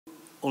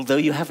although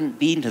you haven't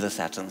been to the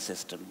Saturn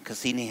system,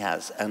 Cassini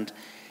has, and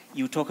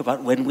you talk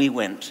about when we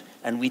went,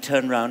 and we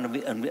turned around,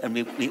 and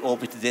we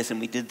orbited this, and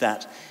we did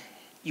that,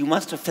 you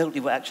must have felt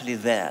you were actually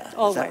there.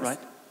 Always. Is that right?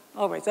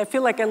 Always. I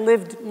feel like I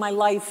lived my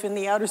life in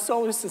the outer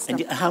solar system.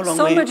 And how long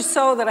so were you... much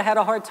so that I had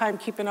a hard time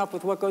keeping up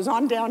with what goes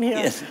on down here.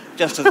 Yes,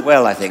 just as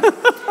well, I think.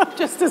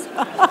 Just as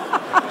well.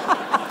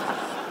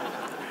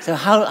 So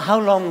how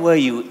long were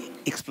you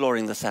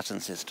exploring the Saturn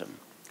system?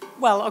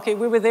 Well, okay,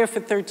 we were there for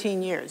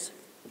 13 years.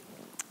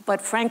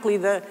 But frankly,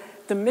 the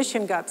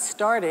mission got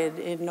started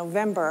in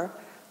November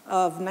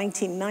of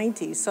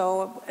 1990.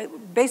 So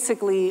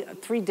basically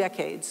 3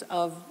 decades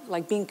of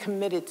like being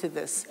committed to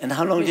this. And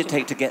how long did it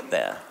take to get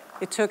there?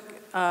 It took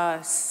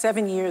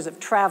 7 years of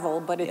travel,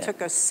 but it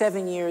took us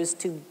 7 years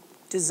to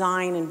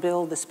design and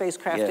build the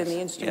spacecraft and the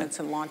instruments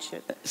and launch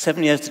it.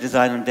 7 years to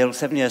design and build,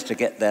 7 years to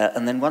get there,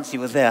 and then once you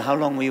were there, how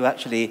long were you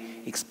actually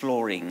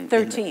exploring?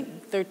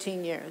 13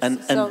 years. And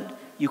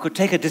you could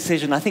take a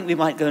decision, I think we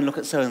might go and look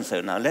at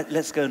so-and-so now.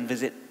 Let's go and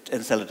visit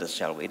Enceladus,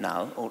 shall we,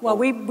 now? Well,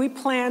 we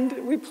planned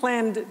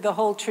the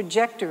whole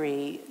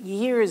trajectory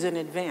years in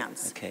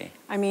advance. Okay.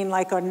 I mean,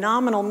 like our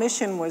nominal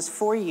mission was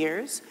 4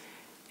 years,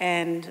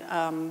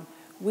 and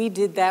we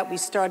did that. We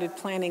started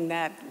planning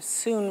that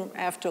soon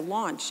after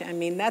launch. I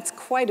mean, that's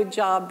quite a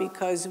job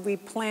because we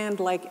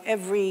planned like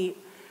every,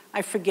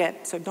 I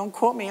forget, so don't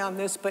quote me on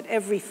this, but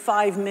every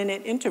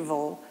 5-minute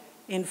interval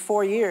in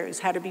 4 years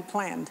had to be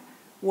planned.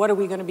 What are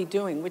we going to be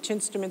doing? Which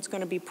instrument's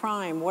going to be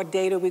prime? What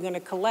data are we going to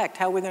collect?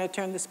 How are we going to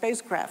turn the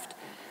spacecraft?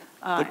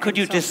 But could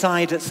you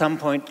decide at some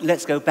point,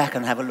 let's go back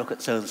and have a look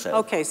at so-and-so?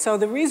 Okay, so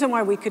the reason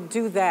why we could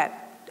do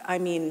that, I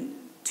mean,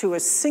 to a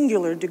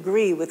singular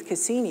degree with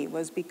Cassini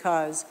was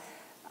because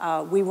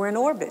we were in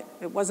orbit.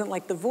 It wasn't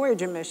like the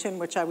Voyager mission,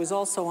 which I was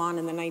also on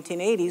in the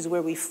 1980s,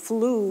 where we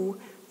flew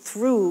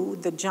through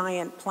the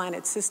giant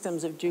planet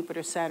systems of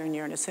Jupiter, Saturn,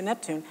 Uranus, and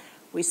Neptune.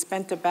 We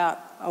spent about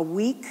a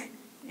week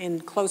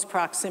in close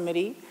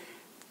proximity,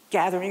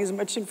 gathering as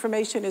much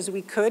information as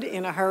we could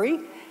in a hurry,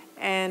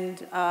 and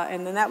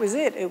then that was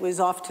it. It was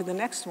off to the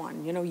next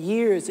one. You know,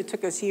 years, it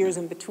took us years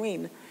in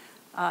between.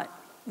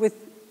 With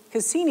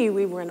Cassini,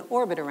 we were in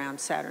orbit around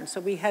Saturn,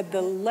 so we had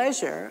the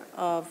leisure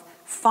of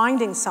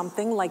finding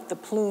something like the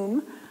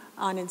plume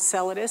on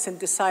Enceladus and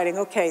deciding,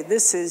 okay,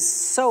 this is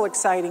so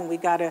exciting, we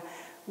gotta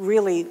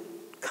really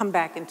come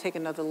back and take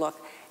another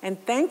look. And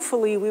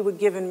thankfully, we were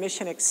given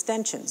mission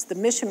extensions. The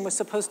mission was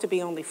supposed to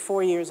be only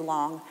 4 years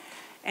long,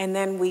 and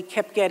then we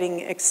kept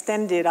getting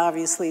extended,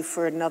 obviously,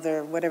 for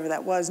another, whatever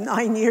that was,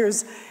 9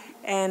 years.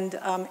 And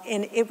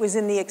it was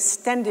in the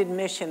extended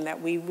mission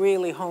that we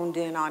really honed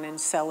in on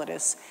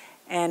Enceladus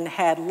and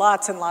had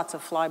lots and lots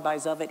of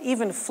flybys of it,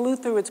 even flew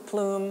through its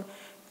plume,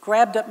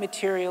 grabbed up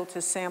material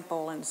to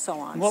sample, and so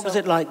on. What was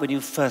it like when you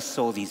first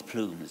saw these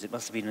plumes? It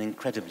must have been an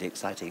incredibly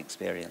exciting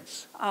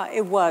experience.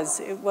 It was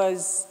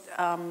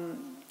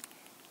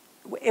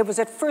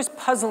at first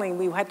puzzling.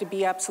 We had to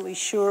be absolutely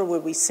sure were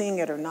we seeing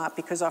it or not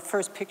because our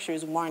first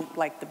pictures weren't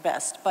like the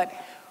best. But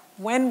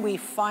when we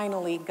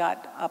finally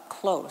got up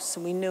close,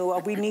 we knew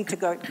we need to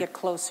get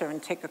closer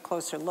and take a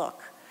closer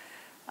look.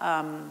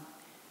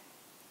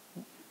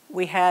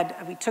 We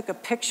took a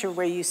picture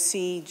where you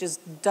see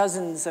just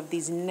dozens of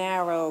these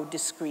narrow,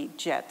 discrete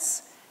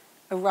jets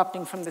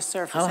erupting from the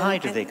surface. How high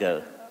do they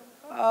go?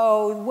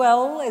 Oh,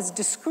 well, as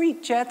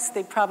discrete jets,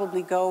 they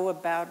probably go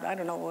about, I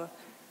don't know,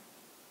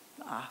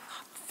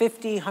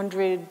 50,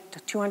 100 to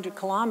 200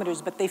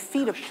 kilometers, but they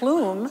feed a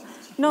plume.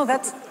 No,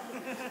 that's,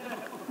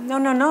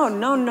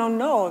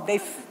 no.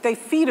 They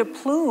feed a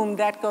plume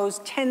that goes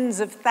tens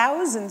of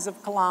thousands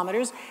of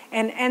kilometers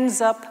and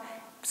ends up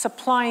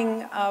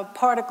supplying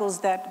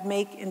particles that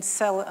make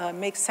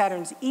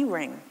Saturn's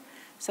E-ring.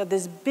 So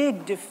this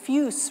big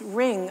diffuse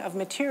ring of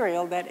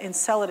material that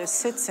Enceladus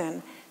sits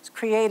in is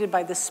created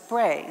by the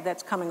spray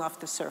that's coming off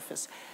the surface.